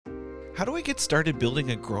How do I get started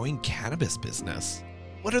building a growing cannabis business?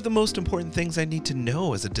 What are the most important things I need to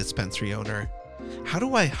know as a dispensary owner? How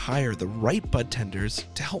do I hire the right bud tenders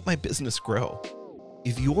to help my business grow?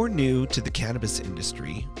 If you're new to the cannabis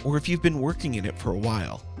industry, or if you've been working in it for a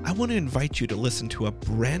while, I want to invite you to listen to a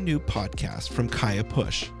brand new podcast from Kaya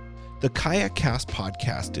Push. The Kaya Cast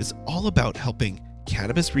podcast is all about helping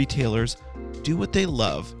cannabis retailers do what they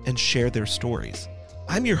love and share their stories.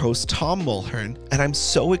 I'm your host, Tom Mulhern, and I'm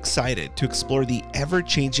so excited to explore the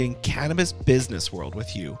ever-changing cannabis business world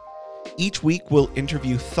with you. Each week, we'll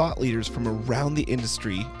interview thought leaders from around the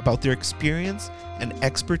industry about their experience and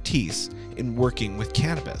expertise in working with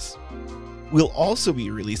cannabis. We'll also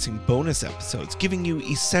be releasing bonus episodes giving you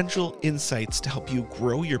essential insights to help you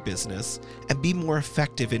grow your business and be more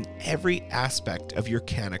effective in every aspect of your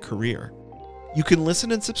canna career. You can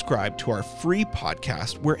listen and subscribe to our free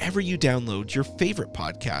podcast wherever you download your favorite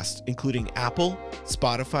podcasts, including Apple,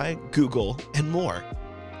 Spotify, Google, and more.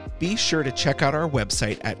 Be sure to check out our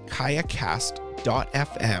website at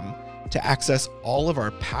kayacast.fm to access all of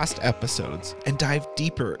our past episodes and dive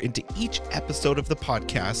deeper into each episode of the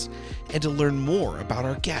podcast and to learn more about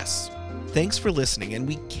our guests. Thanks for listening, and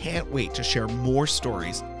we can't wait to share more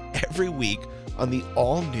stories every week on the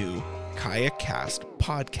all-new Kaya Cast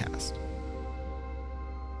podcast.